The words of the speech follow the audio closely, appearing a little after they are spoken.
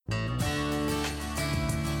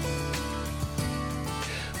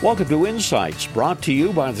Welcome to Insights, brought to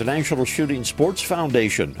you by the National Shooting Sports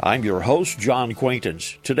Foundation. I'm your host, John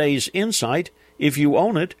Quaintance. Today's insight: if you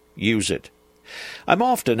own it, use it. I'm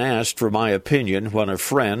often asked for my opinion when a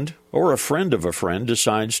friend or a friend of a friend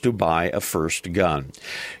decides to buy a first gun.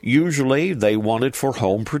 Usually they want it for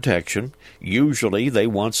home protection. Usually they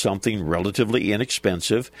want something relatively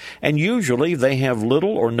inexpensive. And usually they have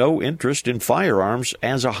little or no interest in firearms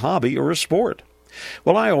as a hobby or a sport.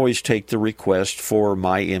 Well, I always take the request for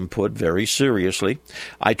my input very seriously.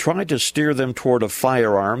 I try to steer them toward a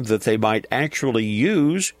firearm that they might actually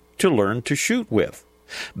use to learn to shoot with.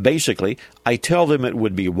 Basically, I tell them it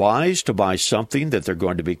would be wise to buy something that they're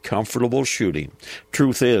going to be comfortable shooting.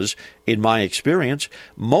 Truth is, in my experience,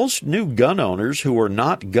 most new gun owners who are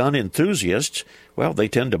not gun enthusiasts, well, they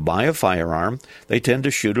tend to buy a firearm, they tend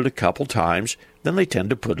to shoot it a couple times, then they tend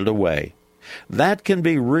to put it away. That can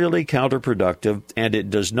be really counterproductive, and it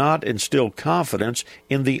does not instill confidence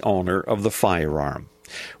in the owner of the firearm.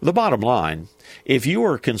 The bottom line, if you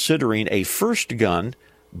are considering a first gun,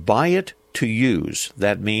 buy it to use.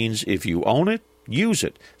 That means if you own it, use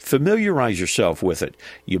it. Familiarize yourself with it.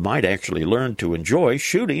 You might actually learn to enjoy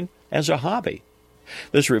shooting as a hobby.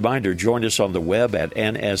 This reminder, join us on the web at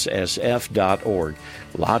nssf.org.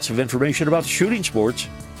 Lots of information about shooting sports.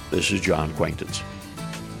 This is John Quaintance.